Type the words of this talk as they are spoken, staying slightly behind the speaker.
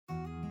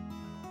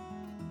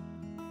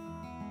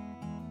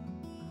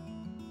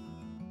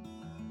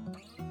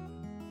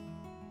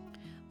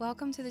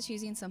Welcome to the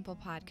Choosing Simple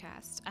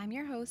podcast. I'm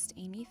your host,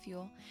 Amy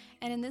Fuel,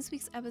 and in this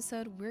week's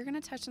episode, we're going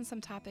to touch on some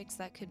topics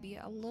that could be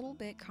a little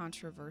bit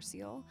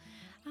controversial,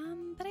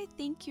 but I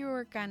think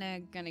you're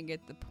gonna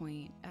get the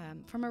point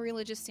from a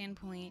religious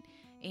standpoint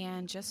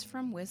and just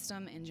from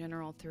wisdom in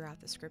general throughout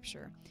the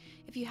scripture.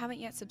 If you haven't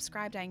yet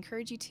subscribed, I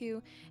encourage you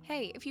to.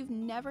 Hey, if you've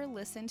never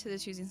listened to the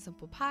Choosing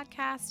Simple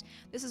podcast,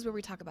 this is where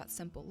we talk about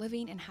simple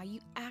living and how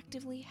you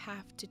actively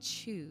have to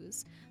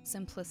choose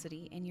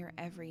simplicity in your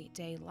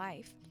everyday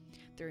life.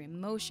 Through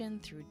emotion,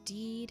 through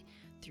deed,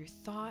 through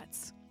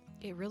thoughts.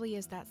 It really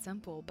is that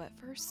simple, but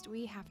first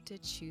we have to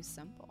choose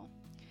simple.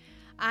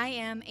 I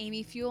am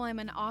Amy Fuel. I'm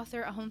an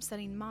author, a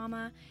homesteading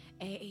mama,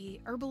 a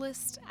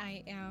herbalist.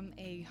 I am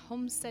a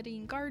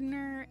homesteading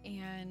gardener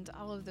and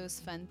all of those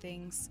fun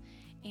things.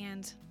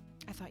 And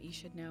I thought you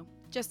should know,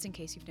 just in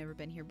case you've never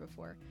been here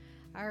before.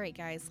 All right,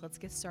 guys, let's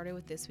get started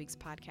with this week's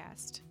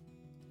podcast.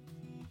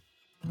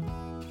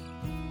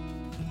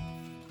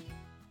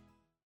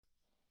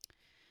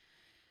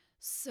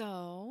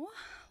 So,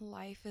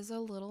 life is a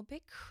little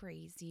bit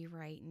crazy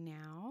right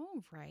now,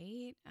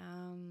 right?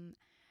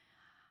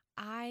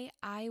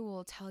 I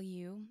will tell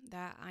you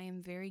that I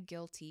am very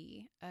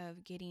guilty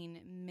of getting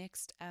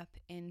mixed up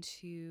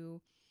into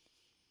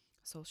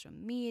social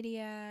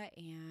media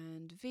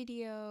and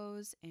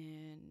videos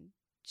and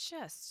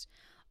just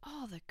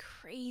all the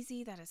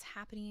crazy that is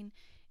happening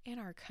in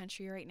our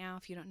country right now.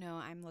 If you don't know,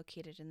 I'm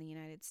located in the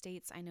United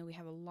States. I know we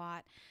have a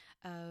lot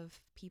of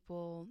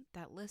people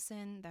that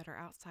listen that are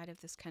outside of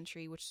this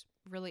country, which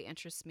really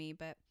interests me.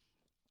 But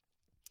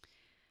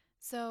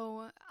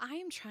so I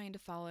am trying to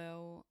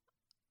follow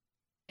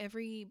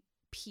every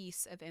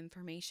piece of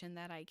information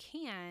that I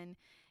can,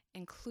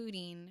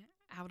 including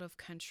out of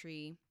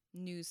country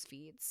news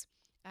feeds,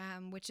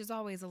 which is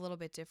always a little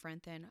bit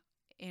different than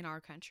in our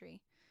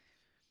country.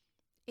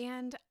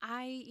 And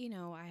I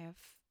have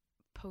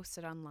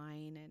posted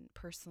online and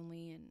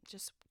personally and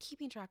just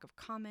keeping track of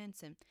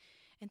comments and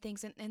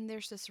things. And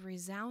there's this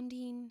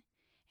resounding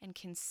and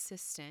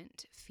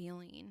consistent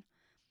feeling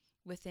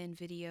within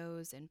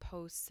videos and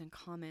posts and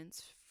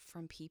comments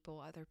from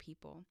other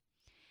people.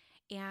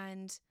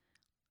 And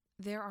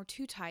there are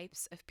two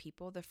types of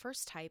people. The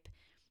first type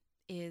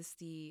is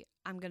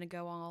I'm going to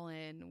go all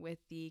in with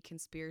the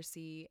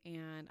conspiracy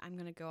and I'm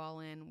going to go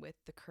all in with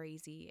the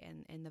crazy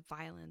and the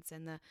violence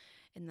and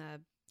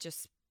the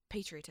just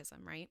patriotism,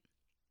 right?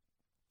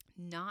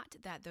 Not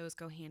that those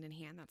go hand in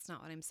hand. That's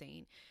not what I'm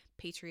saying.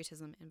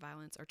 Patriotism and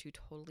violence are two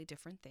totally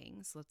different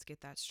things. Let's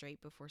get that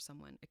straight before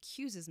someone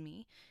accuses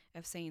me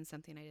of saying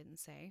something I didn't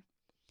say.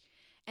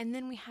 And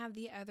then we have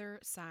the other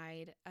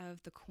side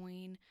of the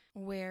coin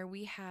where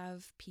we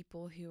have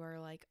people who are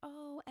like,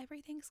 oh,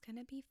 everything's going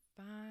to be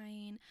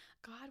fine.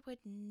 God would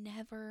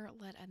never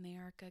let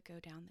America go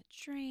down the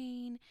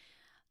drain.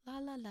 La,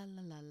 la, la,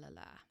 la, la, la,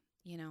 la.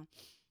 You know,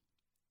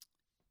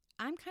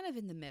 I'm kind of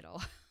in the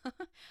middle.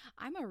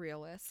 I'm a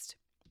realist.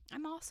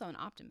 I'm also an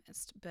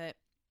optimist, but,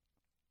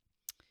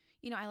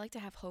 I like to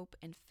have hope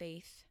and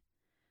faith,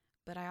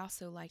 but I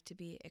also like to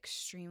be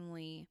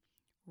extremely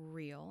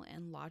real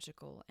and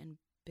logical and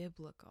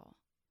biblical.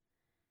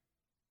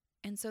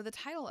 And so the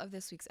title of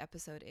this week's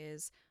episode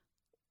is,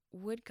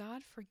 Would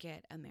God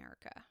Forget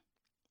America?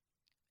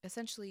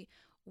 Essentially,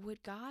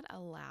 would God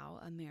allow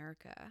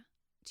America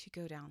to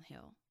go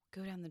downhill,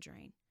 go down the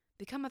drain,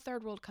 become a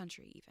third world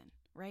country even,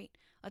 right?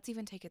 Let's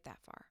even take it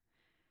that far.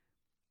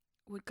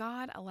 Would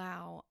God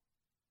allow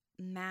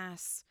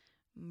mass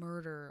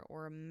murder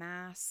or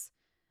mass,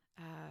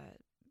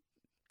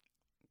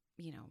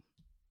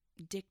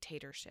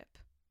 dictatorship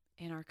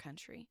in our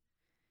country?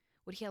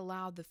 Would he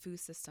allow the food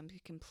system to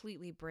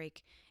completely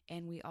break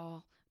and we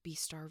all be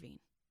starving?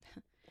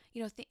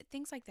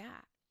 Things like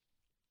that.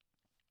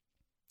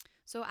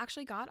 So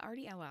actually, God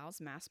already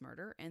allows mass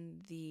murder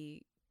in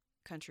the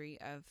country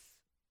of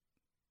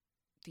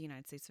the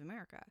United States of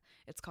America.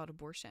 It's called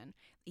abortion,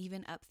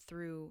 even up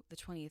through the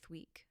 20th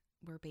week,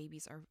 where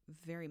babies are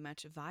very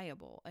much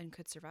viable and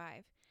could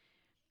survive.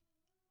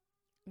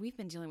 We've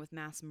been dealing with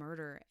mass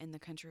murder in the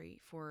country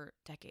for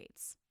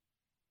decades.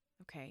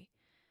 Okay.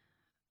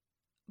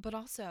 But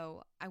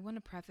also, I want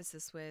to preface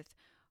this with,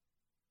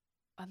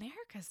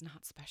 America's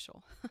not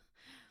special.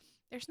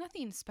 There's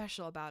nothing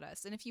special about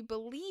us. And if you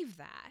believe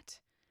that,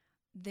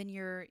 then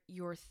your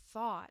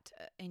thought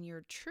and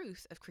your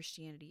truth of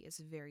Christianity is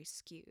very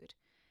skewed.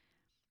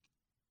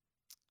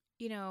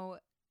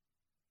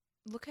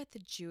 Look at the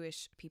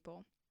Jewish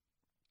people,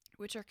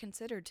 which are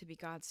considered to be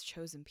God's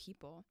chosen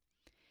people.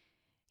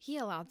 He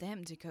allowed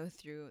them to go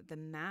through the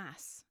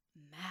mass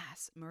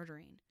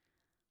murdering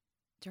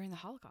during the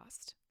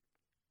Holocaust.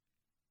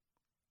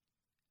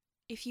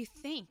 If you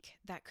think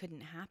that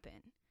couldn't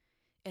happen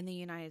in the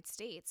United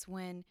States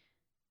when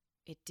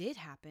it did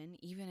happen,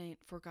 even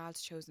for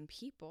God's chosen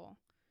people,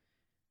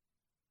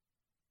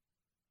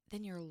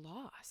 then you're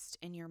lost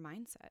in your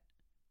mindset.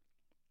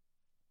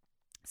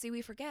 See,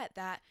 we forget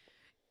that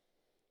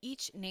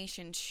each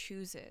nation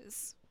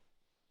chooses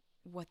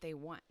what they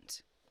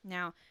want.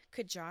 Now,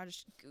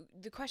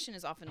 the question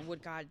is often,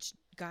 would God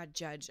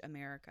judge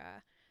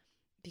America?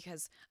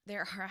 because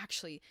there are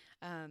actually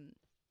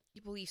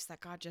beliefs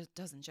that God just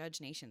doesn't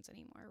judge nations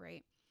anymore,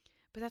 right?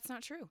 But that's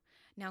not true.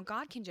 Now,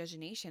 God can judge a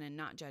nation and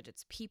not judge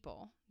its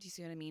people. Do you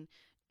see what I mean?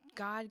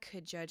 God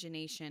could judge a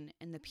nation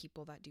and the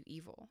people that do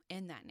evil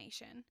in that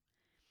nation.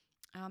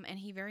 And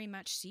he very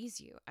much sees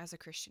you as a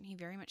Christian. He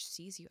very much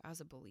sees you as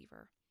a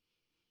believer.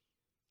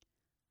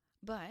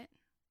 But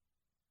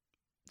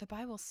the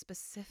Bible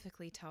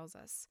specifically tells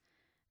us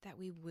that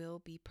we will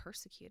be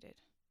persecuted.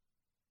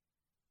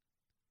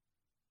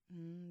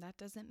 That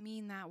doesn't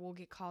mean that we'll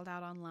get called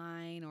out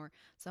online or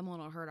someone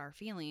will hurt our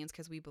feelings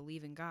because we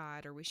believe in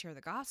God or we share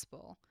the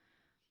gospel.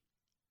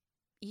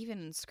 Even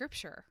in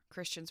Scripture,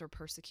 Christians were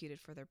persecuted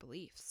for their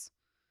beliefs.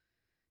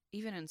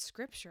 Even in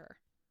Scripture,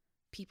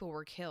 people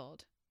were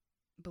killed,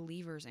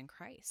 believers in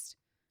Christ.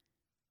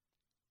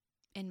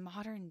 In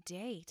modern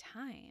day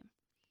time,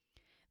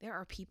 there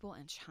are people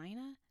in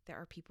China, there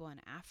are people in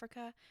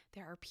Africa,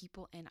 there are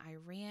people in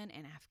Iran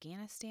and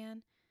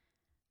Afghanistan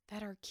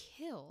that are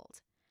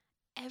killed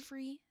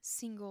every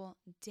single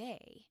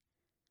day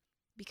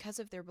because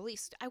of their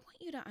beliefs. I want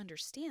you to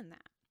understand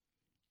that.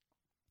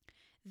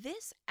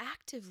 This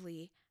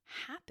actively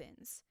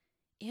happens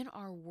in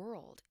our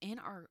world. In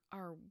our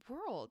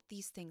world,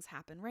 these things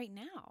happen right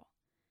now.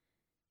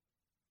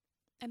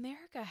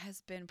 America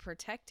has been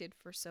protected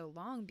for so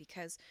long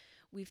because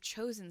we've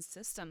chosen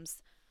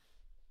systems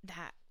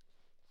that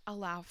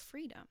allow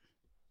freedom.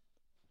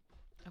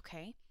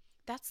 Okay?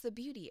 That's the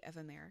beauty of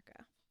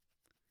America.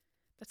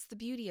 That's the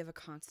beauty of a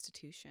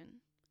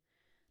constitution.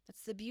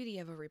 That's the beauty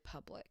of a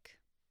republic.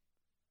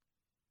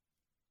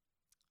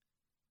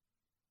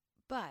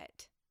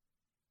 But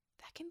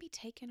that can be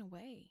taken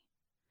away.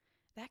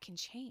 That can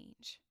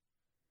change.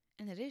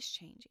 And it is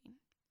changing.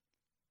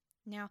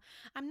 Now,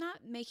 I'm not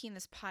making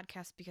this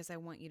podcast because I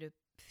want you to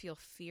feel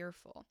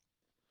fearful.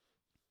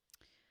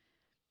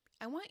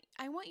 I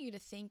want you to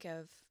think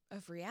of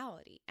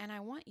reality, and I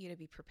want you to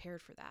be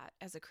prepared for that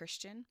as a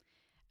Christian.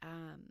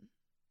 And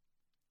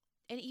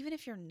even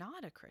if you're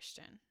not a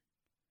Christian,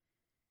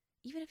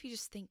 even if you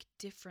just think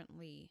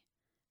differently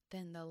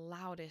than the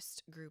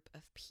loudest group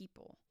of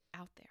people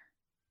out there,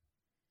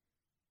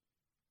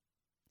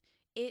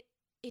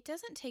 it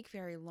doesn't take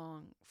very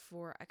long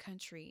for a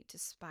country to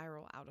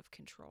spiral out of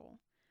control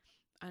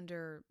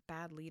under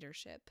bad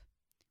leadership.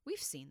 We've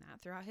seen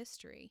that throughout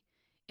history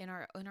in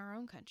our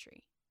own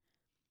country.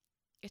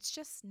 It's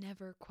just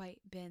never quite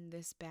been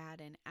this bad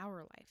in our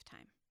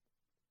lifetime,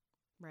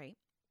 right?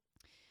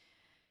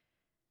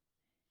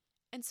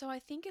 And so I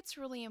think it's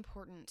really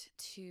important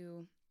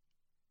to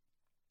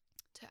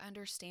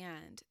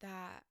understand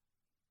that,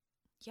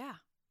 yeah,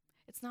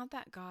 it's not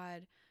that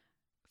God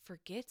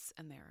forgets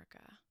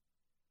America.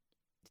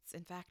 It's,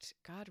 in fact,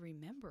 God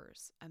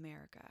remembers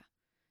America.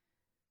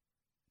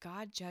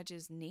 God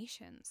judges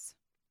nations.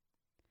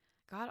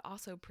 God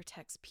also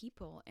protects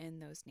people in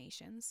those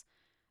nations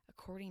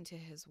according to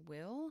his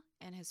will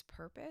and his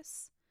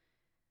purpose.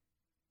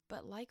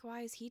 But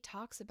likewise, he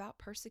talks about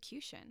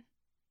persecution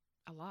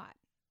a lot.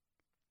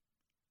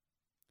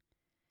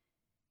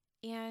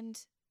 And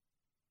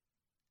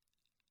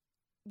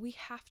we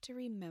have to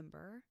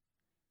remember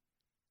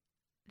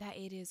that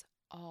it is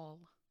all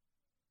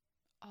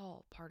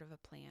part of a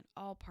plan,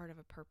 all part of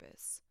a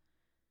purpose.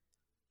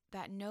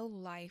 That no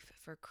life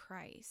for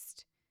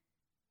Christ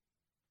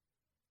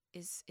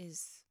is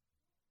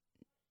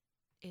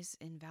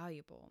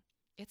invaluable.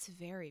 It's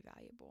very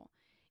valuable.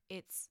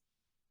 It's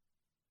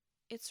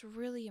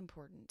really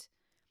important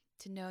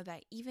to know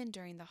that even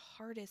during the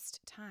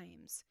hardest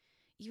times,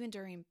 even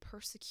during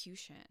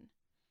persecution,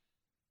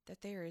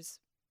 that there is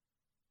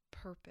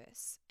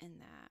purpose in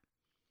that.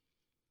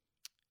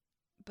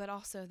 But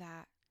also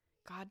that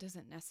God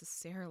doesn't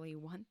necessarily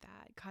want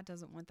that. God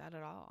doesn't want that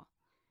at all.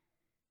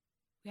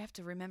 We have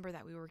to remember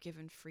that we were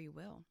given free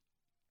will.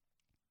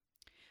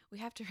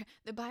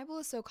 The Bible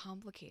is so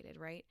complicated,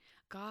 right?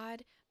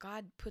 God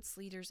puts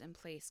leaders in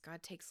place.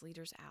 God takes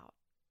leaders out.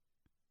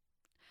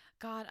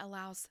 God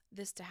allows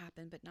this to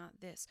happen, but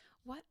not this.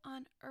 What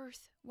on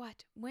earth?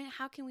 What? When?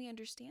 How can we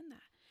understand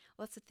that?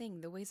 Well, that's the thing.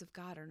 The ways of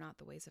God are not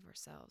the ways of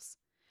ourselves.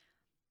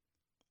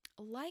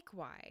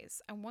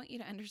 Likewise, I want you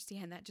to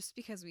understand that just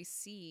because we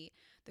see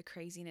the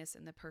craziness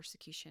and the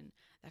persecution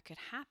that could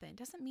happen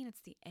doesn't mean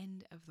it's the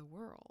end of the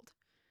world.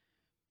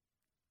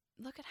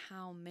 Look at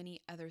how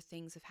many other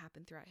things have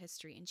happened throughout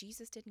history, and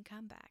Jesus didn't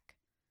come back.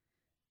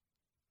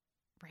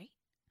 Right?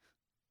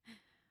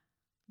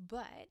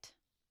 But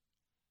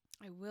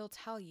I will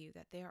tell you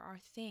that there are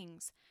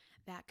things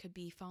that could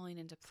be falling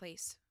into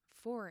place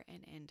for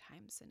an end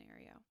time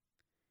scenario.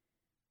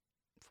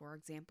 For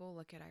example,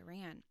 look at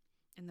Iran.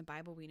 In the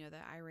Bible, we know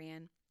that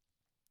Iran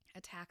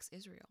attacks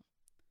Israel.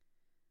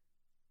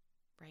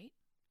 Right?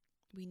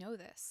 We know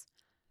this.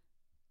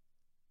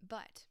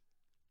 But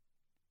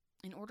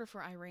in order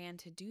for Iran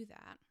to do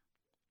that,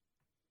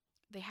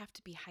 they have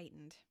to be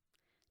heightened.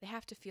 They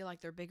have to feel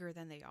like they're bigger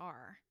than they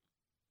are.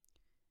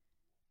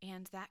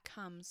 And that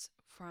comes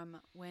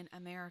from when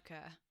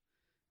America,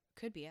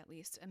 could be at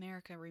least,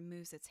 America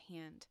removes its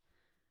hand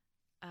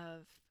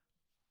of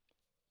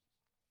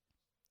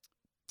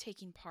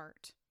taking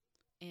part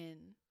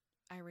in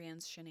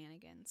Iran's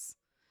shenanigans.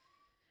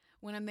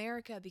 When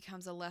America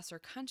becomes a lesser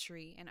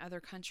country and other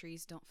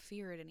countries don't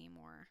fear it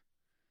anymore,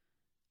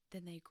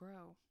 then they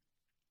grow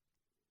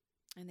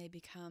and they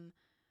become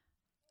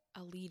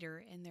a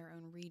leader in their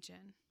own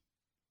region.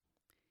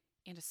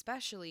 And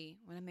especially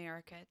when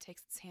America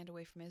takes its hand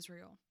away from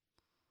Israel.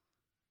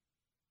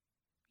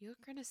 You're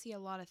going to see a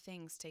lot of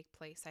things take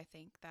place, I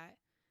think, that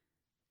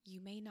you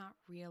may not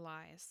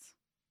realize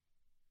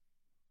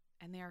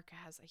America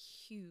has a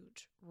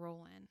huge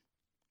role in.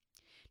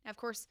 Now, of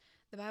course,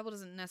 the Bible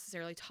doesn't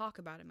necessarily talk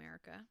about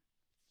America,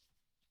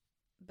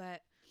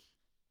 but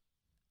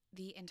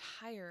the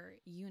entire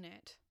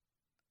unit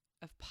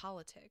of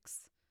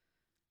politics,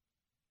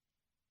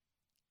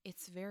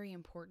 it's very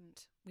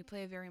important. We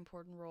play a very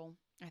important role,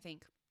 I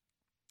think,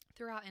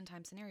 throughout end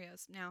time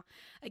scenarios. Now,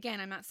 again,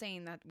 I'm not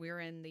saying that we're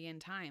in the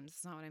end times.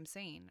 That's not what I'm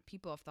saying.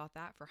 People have thought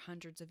that for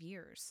hundreds of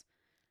years.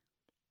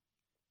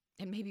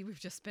 And maybe we've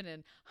just been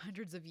in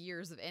hundreds of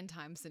years of end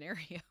time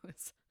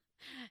scenarios.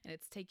 And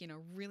it's taken a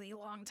really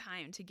long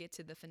time to get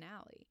to the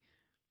finale.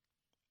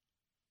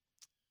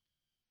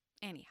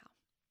 Anyhow.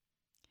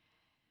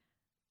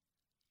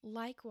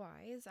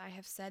 Likewise, I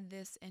have said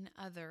this in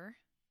other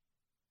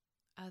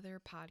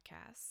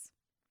podcasts.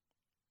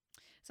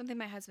 Something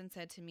my husband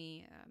said to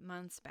me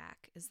months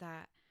back is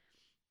that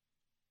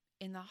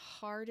in the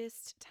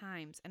hardest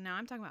times, and now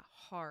I'm talking about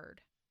hard,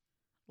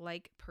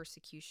 like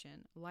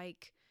persecution,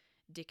 like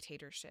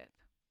dictatorship,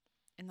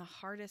 in the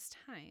hardest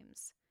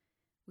times,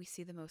 we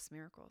see the most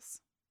miracles.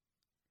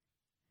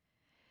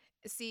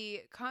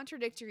 See,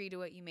 contradictory to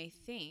what you may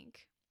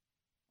think,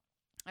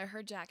 I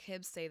heard Jack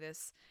Hibbs say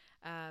this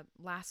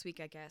last week,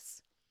 I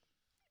guess.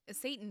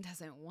 Satan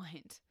doesn't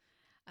want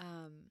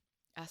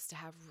us to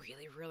have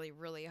really, really,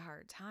 really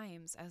hard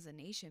times as a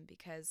nation,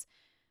 because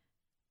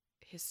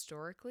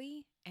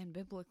historically and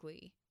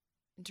biblically,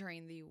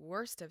 during the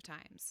worst of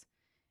times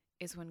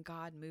is when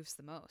God moves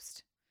the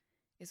most,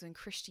 is when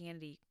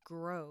Christianity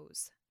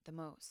grows the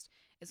most,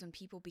 is when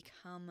people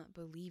become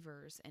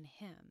believers in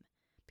Him,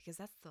 because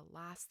that's the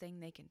last thing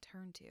they can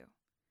turn to.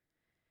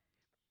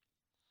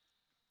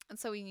 And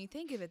so when you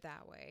think of it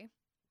that way,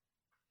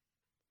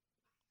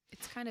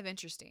 it's kind of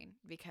interesting,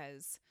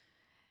 because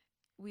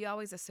we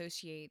always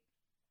associate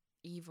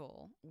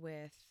evil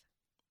with,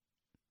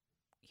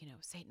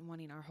 Satan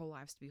wanting our whole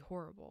lives to be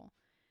horrible,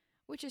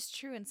 which is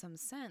true in some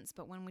sense.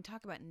 But when we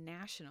talk about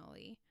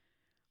nationally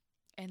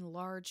and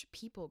large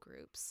people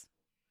groups,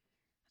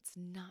 that's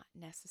not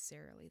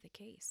necessarily the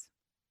case.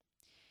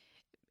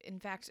 In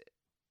fact,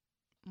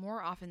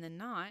 more often than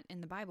not,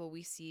 in the Bible,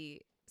 we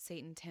see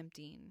Satan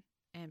tempting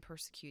and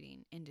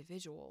persecuting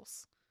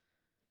individuals,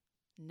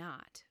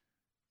 not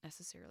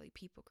necessarily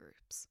people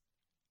groups.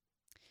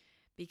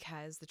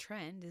 Because the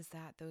trend is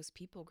that those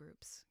people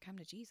groups come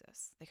to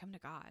Jesus. They come to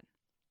God.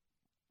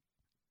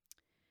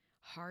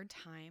 Hard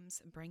times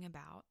bring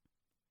about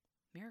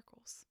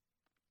miracles.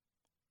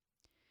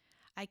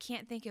 I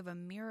can't think of a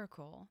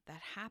miracle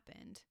that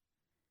happened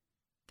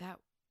that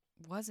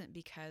wasn't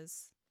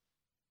because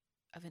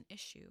of an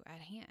issue at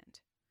hand.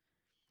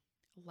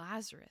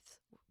 Lazarus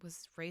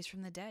was raised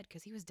from the dead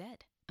because he was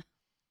dead.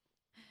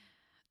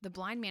 The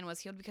blind man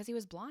was healed because he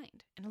was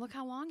blind. And look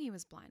how long he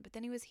was blind, but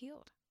then he was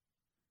healed.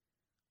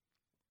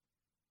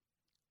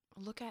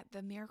 Look at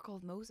the miracle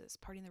of Moses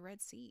parting the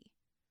Red Sea.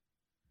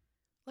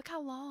 Look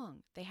how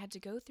long they had to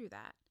go through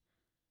that.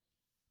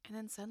 And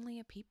then suddenly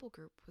a people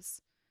group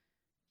was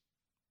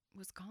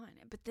gone.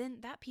 But then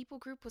that people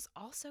group was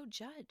also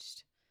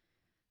judged.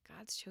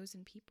 God's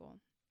chosen people.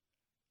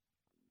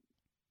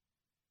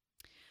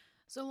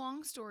 So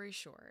long story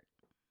short,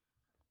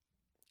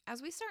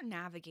 as we start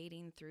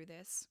navigating through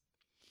this,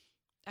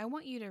 I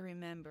want you to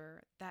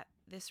remember that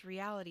this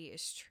reality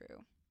is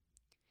true.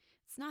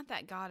 It's not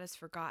that God has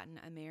forgotten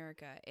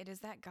America. It is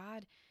that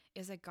God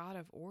is a God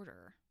of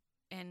order,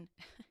 and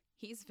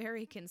He's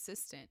very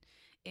consistent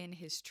in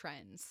His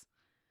trends.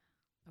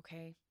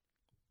 Okay?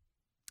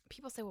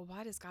 People say, well,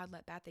 why does God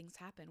let bad things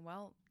happen?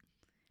 Well,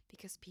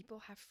 because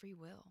people have free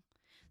will.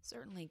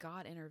 Certainly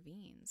God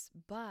intervenes,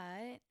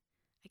 but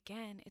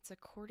again, it's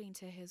according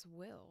to His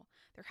will.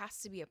 There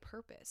has to be a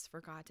purpose for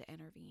God to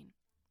intervene.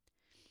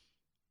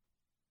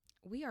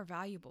 We are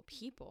valuable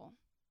people,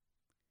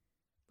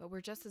 but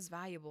we're just as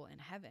valuable in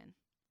heaven.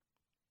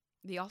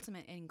 The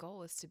ultimate end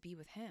goal is to be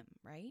with Him,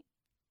 right?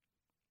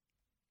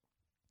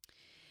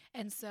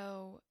 And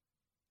so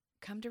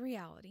come to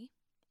reality.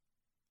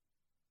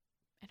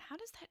 And how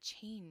does that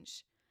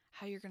change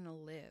how you're going to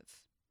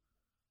live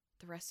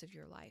the rest of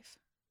your life?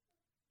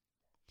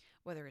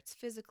 Whether it's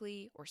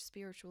physically or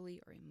spiritually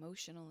or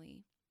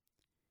emotionally.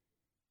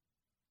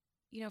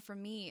 For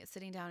me,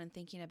 sitting down and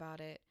thinking about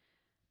it,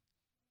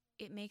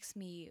 it makes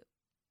me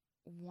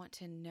want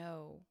to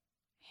know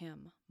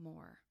Him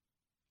more.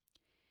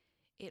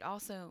 It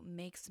also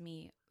makes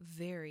me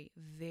very,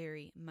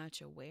 very much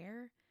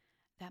aware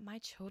that my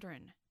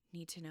children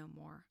need to know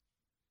more.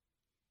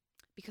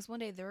 Because one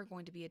day they're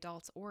going to be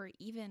adults, or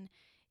even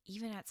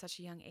at such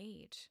a young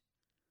age,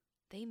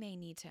 they may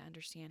need to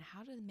understand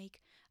how to make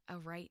a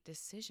right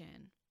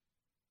decision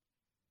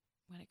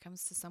when it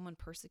comes to someone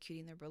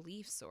persecuting their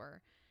beliefs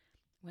or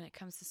when it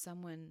comes to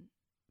someone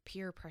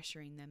peer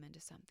pressuring them into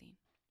something.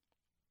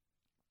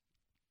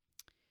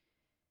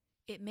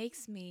 It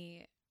makes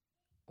me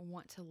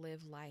want to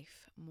live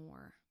life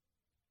more.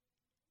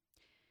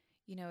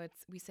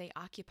 We say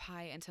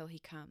occupy until he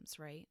comes,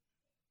 right?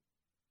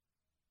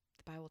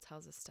 The Bible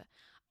tells us to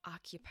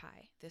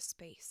occupy this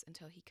space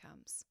until he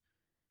comes.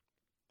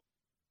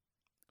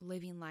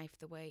 Living life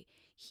the way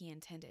he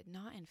intended,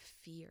 not in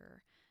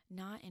fear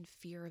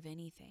of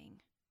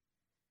anything,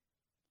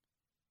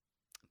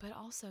 but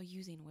also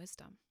using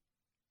wisdom.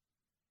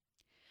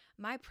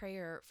 My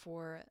prayer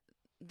for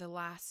the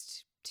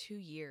last 2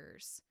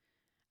 years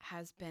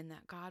has been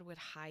that God would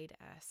hide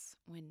us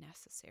when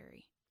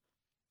necessary.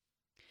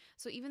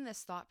 So even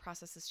this thought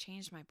process has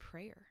changed my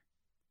prayer.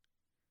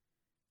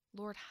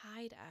 Lord,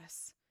 hide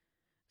us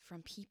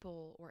from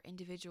people or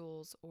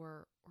individuals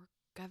or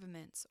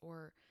governments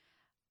or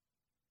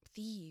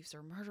thieves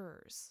or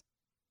murderers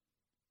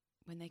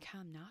when they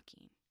come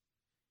knocking,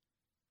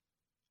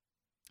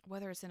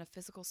 whether it's in a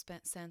physical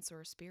sense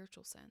or a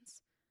spiritual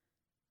sense.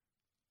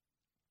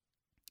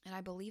 And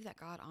I believe that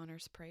God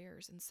honors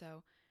prayers, and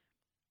so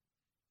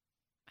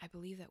I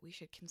believe that we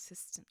should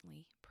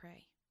consistently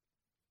pray.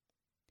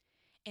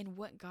 And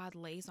what God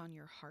lays on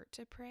your heart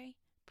to pray,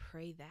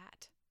 pray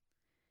that.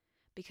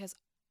 Because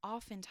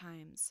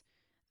oftentimes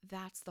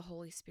that's the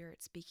Holy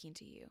Spirit speaking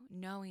to you,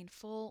 knowing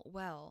full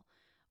well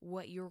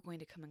what you're going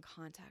to come in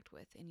contact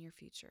with in your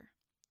future.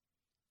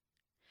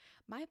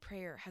 My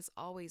prayer has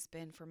always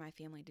been for my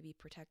family to be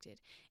protected.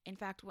 In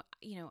fact,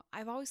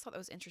 I've always thought that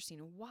was interesting.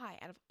 Why?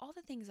 Out of all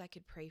the things I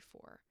could pray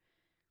for,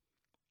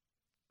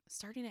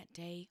 starting at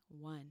day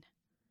one,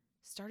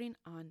 starting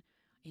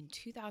in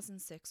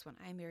 2006 when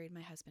I married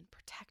my husband,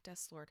 protect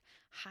us, Lord.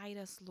 Hide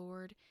us,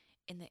 Lord,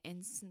 in the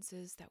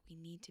instances that we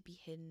need to be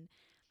hidden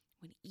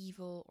when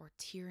evil or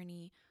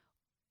tyranny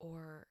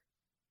or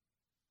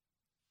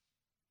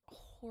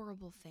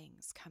horrible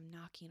things come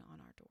knocking on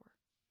our door.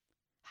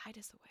 Hide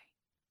us away.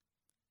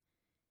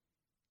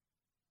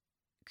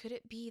 Could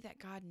it be that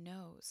God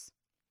knows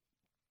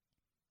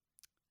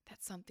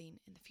that something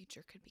in the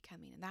future could be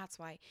coming? And that's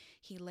why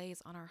he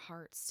lays on our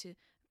hearts to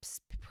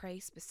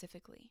pray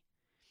specifically.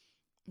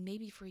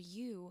 Maybe for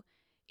you,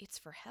 it's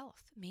for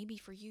health. Maybe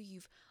for you,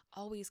 you've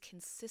always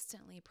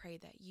consistently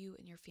prayed that you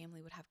and your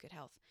family would have good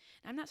health.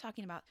 And I'm not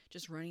talking about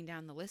just running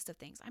down the list of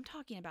things. I'm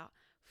talking about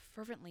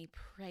fervently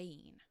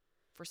praying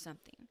for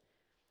something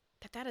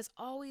that has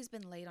always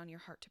been laid on your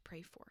heart to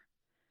pray for.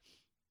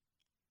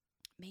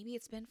 Maybe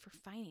it's been for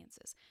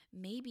finances.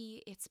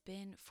 Maybe it's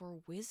been for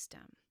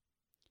wisdom.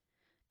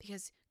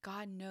 Because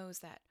God knows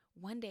that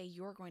one day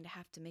you're going to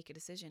have to make a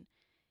decision,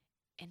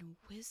 and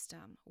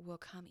wisdom will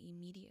come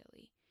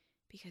immediately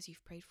because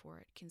you've prayed for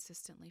it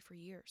consistently for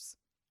years.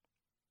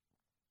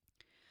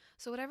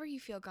 So whatever you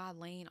feel God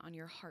laying on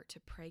your heart to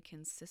pray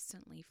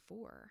consistently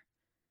for,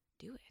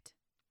 do it.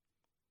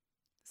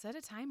 Set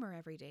a timer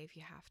every day if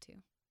you have to.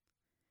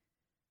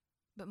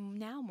 But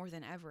now more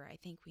than ever, I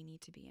think we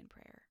need to be in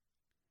prayer.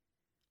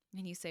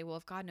 And you say, well,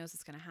 if God knows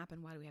it's going to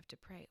happen, why do we have to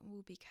pray?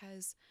 Well,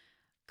 because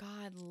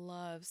God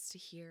loves to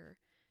hear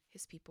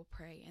his people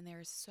pray. And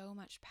there is so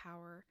much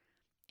power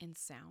in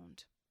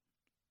sound,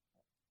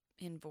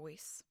 in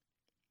voice,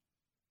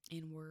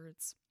 in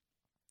words.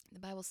 The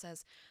Bible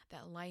says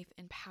that life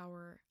and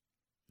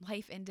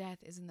death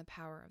is in the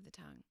power of the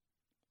tongue.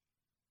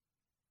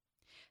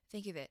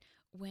 Think of it.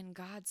 When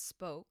God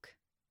spoke,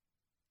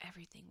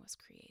 everything was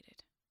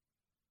created.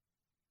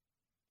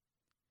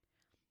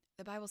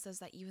 The Bible says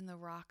that even the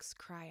rocks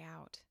cry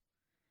out.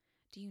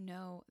 Do you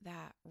know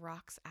that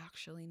rocks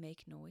actually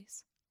make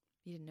noise?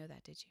 You didn't know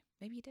that, did you?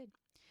 Maybe you did.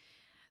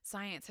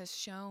 Science has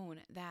shown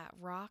that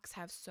rocks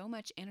have so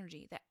much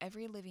energy that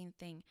every living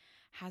thing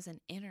has an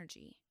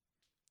energy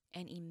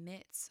and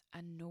emits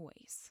a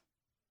noise.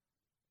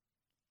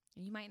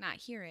 And you might not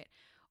hear it,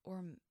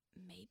 or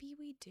maybe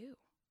we do.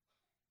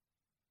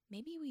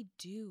 Maybe we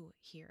do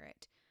hear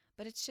it,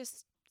 but it's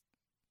just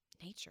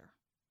nature,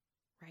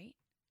 right?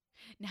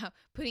 Now,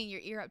 putting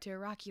your ear up to a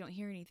rock, you don't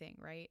hear anything,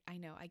 right? I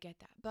know, I get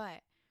that.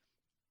 But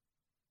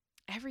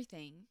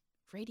everything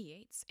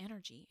radiates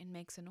energy and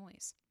makes a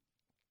noise.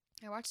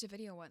 I watched a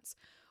video once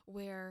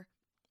where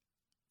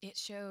it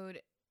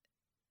showed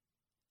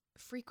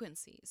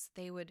frequencies.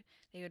 They would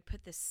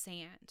put this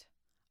sand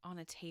on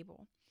a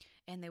table,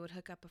 and they would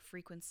hook up a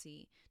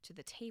frequency to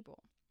the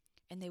table,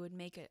 and they would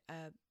make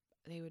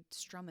they would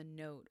strum a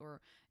note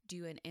or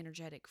do an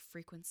energetic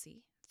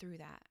frequency through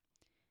that.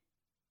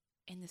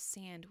 And the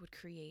sand would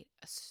create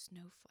a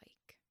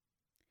snowflake.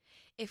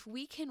 If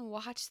we can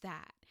watch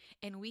that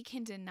and we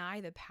can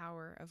deny the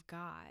power of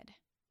God,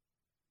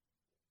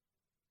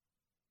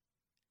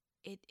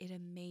 it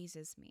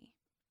amazes me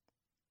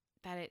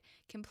that it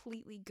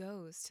completely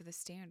goes to the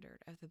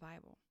standard of the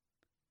Bible.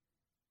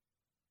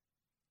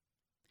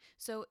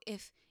 So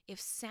if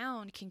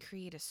sound can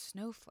create a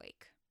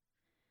snowflake,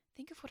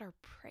 think of what our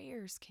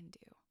prayers can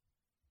do.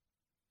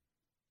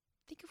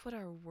 Think of what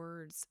our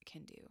words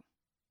can do.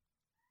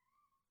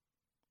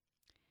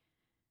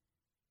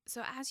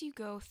 So as you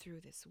go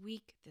through this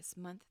week, this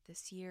month,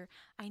 this year,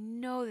 I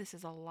know this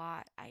is a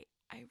lot. I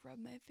rub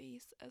my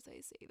face as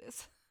I say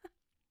this.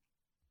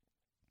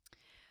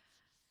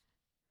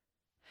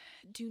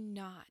 Do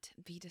not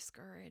be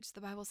discouraged.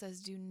 The Bible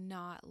says, do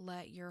not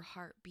let your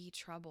heart be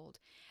troubled.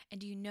 And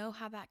do you know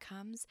how that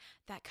comes?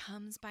 That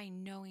comes by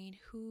knowing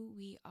who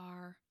we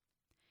are,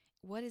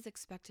 what is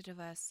expected of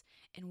us,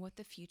 and what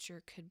the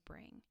future could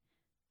bring.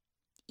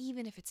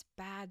 Even if it's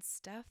bad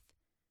stuff,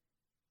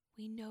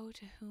 we know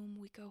to whom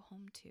we go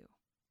home to.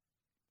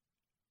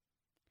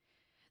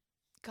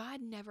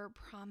 God never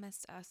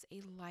promised us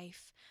a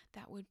life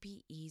that would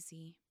be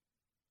easy.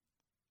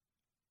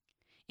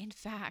 In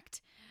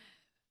fact,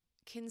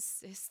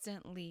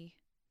 consistently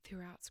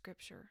throughout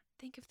Scripture,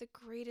 think of the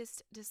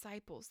greatest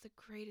disciples, the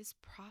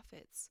greatest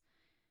prophets.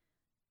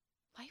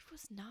 Life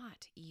was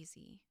not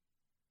easy.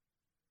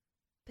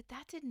 But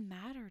that didn't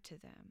matter to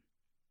them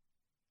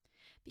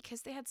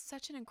because they had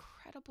such an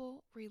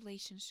incredible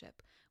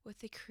relationship with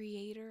the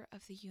creator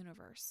of the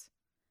universe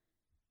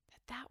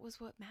that was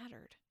what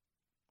mattered.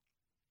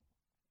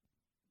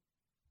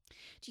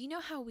 Do you know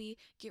how we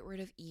get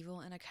rid of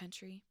evil in a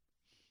country?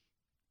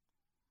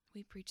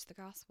 We preach the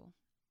gospel.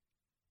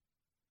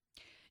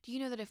 Do you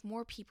know that if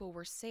more people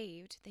were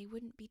saved, they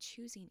wouldn't be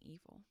choosing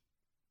evil?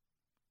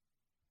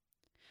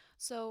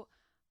 So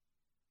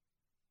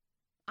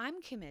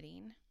I'm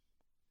committing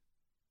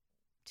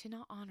to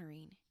not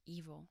honoring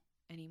evil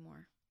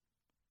anymore.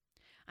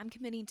 I'm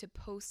committing to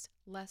post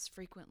less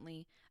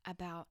frequently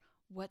about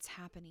what's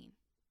happening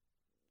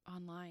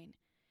online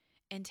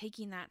and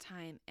taking that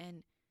time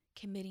and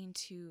committing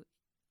to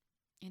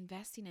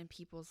investing in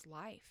people's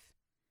life,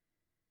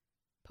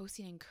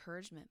 posting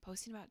encouragement,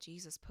 posting about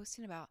Jesus,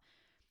 posting about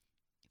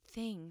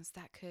things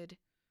that could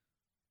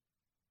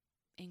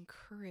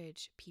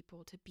encourage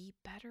people to be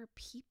better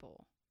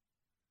people.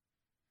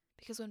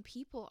 Because when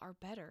people are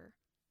better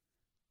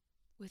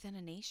within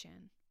a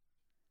nation,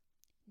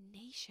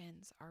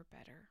 nations are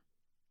better.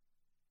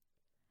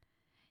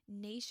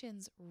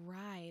 Nations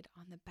ride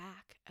on the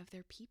back of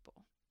their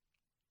people.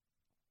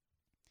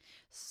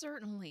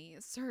 Certainly,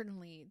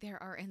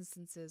 there are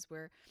instances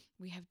where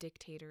we have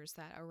dictators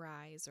that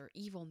arise or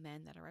evil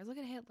men that arise. Look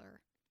at Hitler.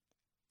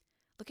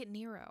 Look at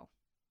Nero.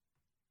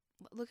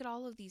 Look at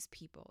all of these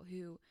people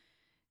who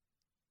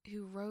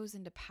rose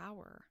into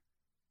power.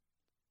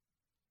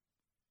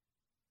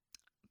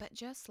 But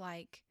just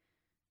like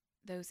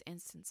those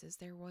instances,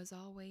 there was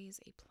always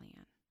a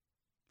plan.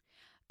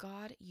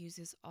 God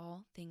uses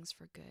all things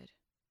for good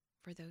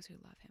for those who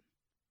love him.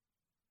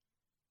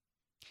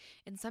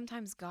 And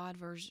sometimes God's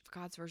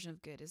version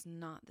of good is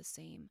not the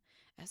same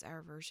as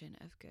our version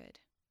of good.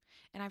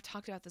 And I've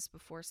talked about this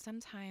before.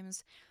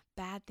 Sometimes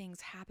bad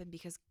things happen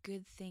because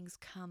good things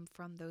come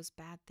from those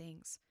bad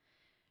things.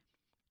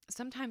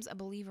 Sometimes a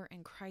believer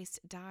in Christ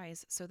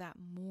dies so that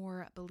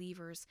more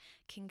believers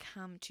can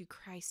come to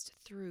Christ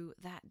through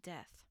that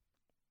death,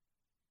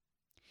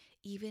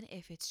 even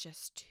if it's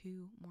just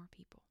 2 more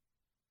people.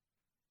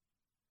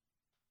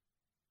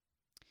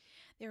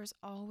 There is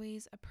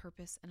always a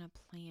purpose and a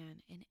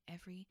plan in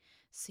every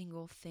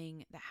single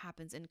thing that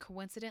happens. And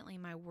coincidentally,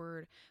 my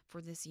word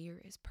for this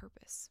year is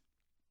purpose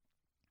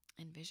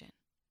and vision.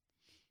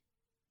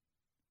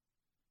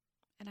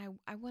 And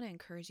I want to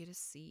encourage you to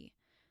see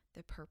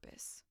the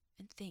purpose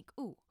and think,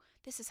 ooh,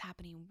 this is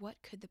happening. What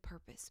could the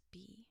purpose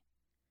be?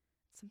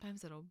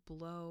 Sometimes it'll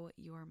blow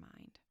your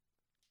mind.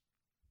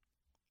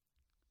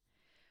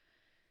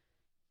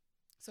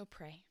 So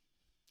pray,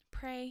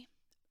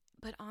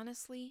 but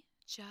honestly,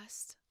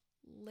 just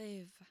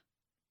live.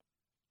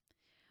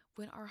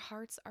 When our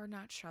hearts are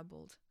not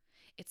troubled,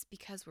 it's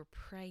because we're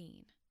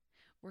praying,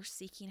 we're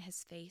seeking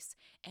his face,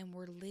 and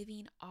we're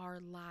living our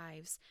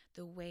lives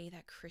the way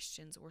that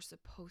Christians were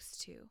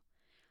supposed to.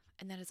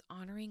 And that is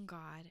honoring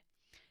God,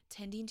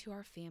 tending to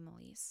our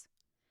families,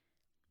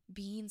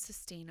 being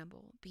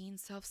sustainable, being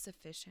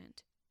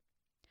self-sufficient,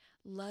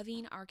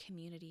 loving our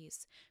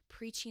communities,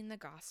 preaching the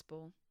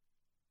gospel,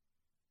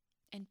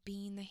 and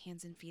being the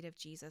hands and feet of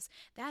Jesus.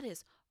 That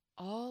is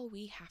all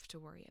we have to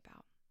worry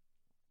about.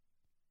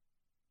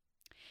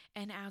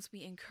 And as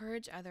we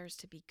encourage others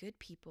to be good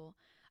people,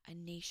 a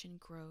nation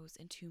grows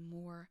into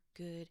more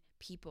good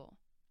people.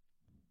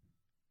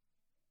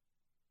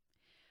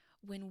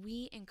 When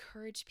we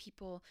encourage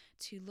people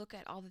to look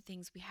at all the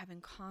things we have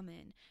in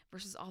common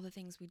versus all the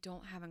things we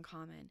don't have in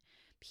common,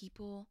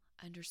 people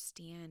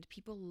understand,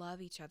 people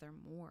love each other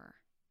more.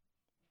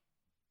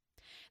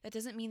 That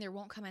doesn't mean there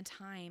won't come a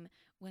time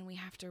when we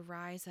have to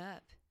rise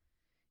up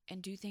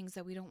and do things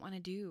that we don't want to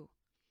do.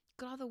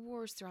 Look at all the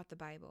wars throughout the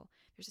Bible.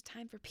 There's a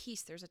time for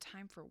peace. There's a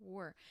time for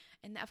war.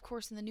 And of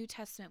course, in the New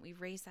Testament,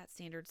 we've raised that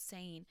standard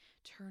saying,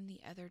 turn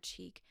the other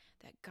cheek,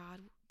 that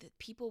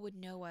people would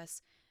know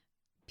us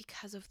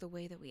because of the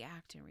way that we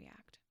act and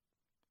react.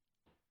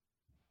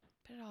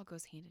 But it all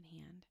goes hand in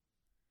hand.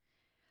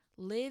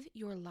 Live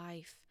your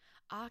life.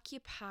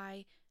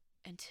 Occupy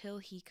until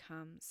he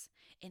comes,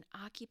 and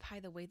occupy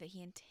the way that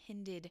he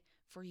intended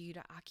for you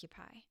to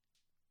occupy.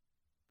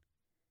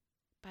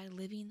 By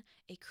living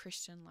a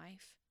Christian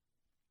life,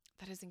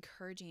 that is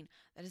encouraging,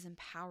 that is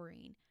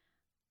empowering,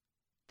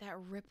 that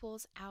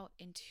ripples out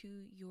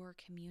into your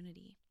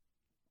community,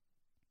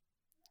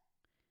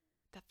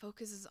 that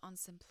focuses on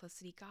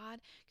simplicity. God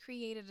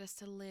created us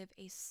to live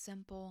a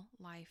simple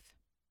life.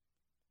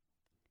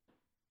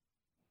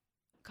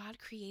 God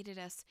created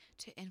us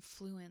to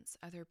influence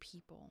other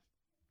people.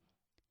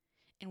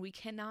 And we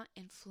cannot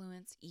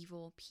influence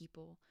evil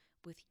people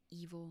with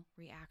evil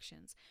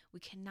reactions. We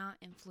cannot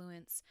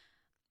influence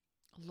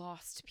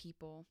lost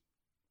people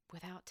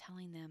without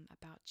telling them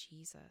about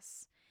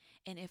Jesus.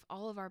 And if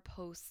all of our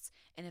posts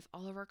and if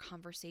all of our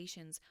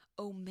conversations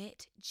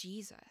omit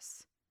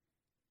Jesus,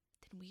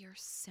 then we are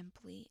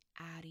simply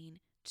adding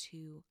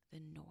to the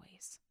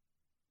noise.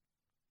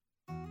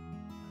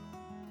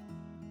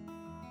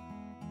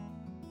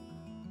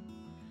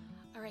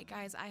 All right,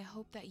 guys, I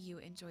hope that you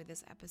enjoyed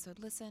this episode.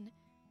 Listen,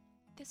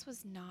 this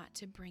was not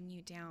to bring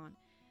you down.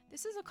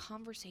 This is a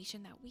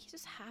conversation that we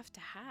just have to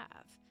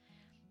have,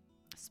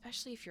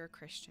 especially if you're a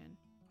Christian.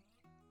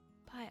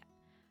 But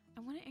I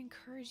want to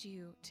encourage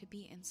you to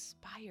be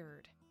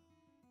inspired,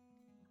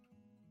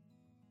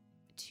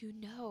 to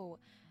know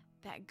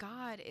that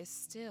God is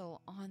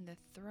still on the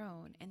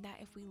throne, and that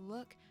if we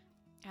look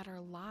at our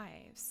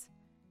lives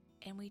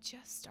and we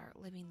just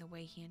start living the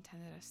way He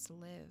intended us to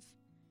live,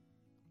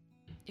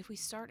 if we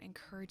start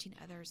encouraging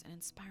others and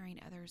inspiring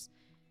others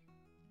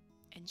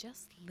and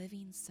just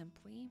living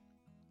simply,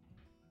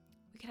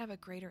 we could have a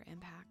greater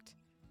impact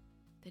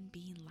than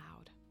being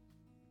loud.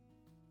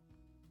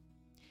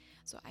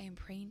 So I am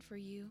praying for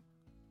you.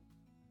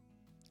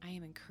 I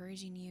am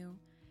encouraging you.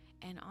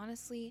 And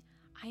honestly,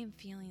 I am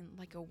feeling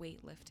like a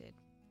weight lifted.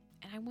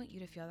 And I want you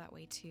to feel that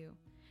way too.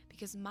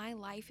 Because my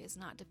life is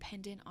not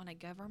dependent on a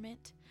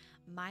government.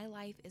 My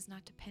life is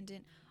not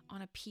dependent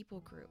on a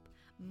people group.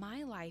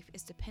 My life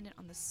is dependent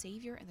on the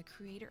Savior and the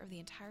Creator of the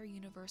entire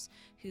universe,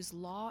 whose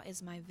law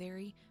is my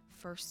very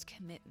first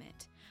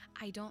commitment.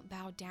 I don't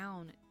bow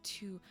down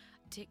to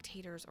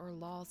dictators or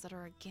laws that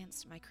are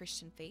against my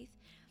Christian faith.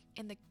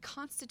 And the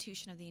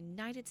Constitution of the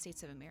United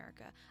States of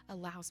America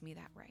allows me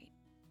that right.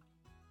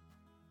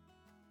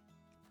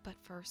 But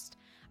first,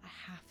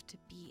 I have to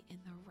be in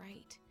the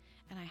right,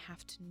 and I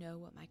have to know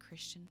what my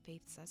Christian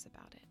faith says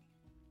about it.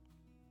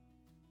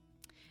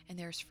 And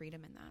there's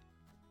freedom in that.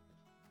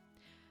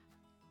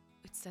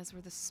 It says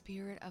where the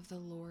Spirit of the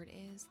Lord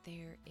is,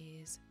 there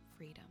is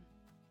freedom.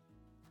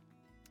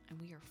 And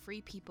we are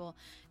free people,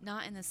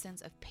 not in the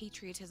sense of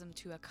patriotism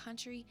to a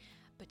country,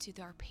 but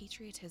to our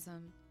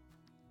patriotism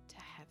to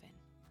heaven.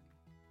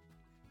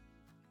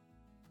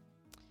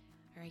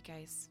 All right,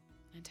 guys,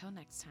 until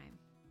next time,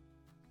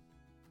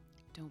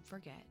 don't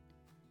forget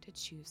to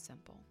choose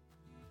simple.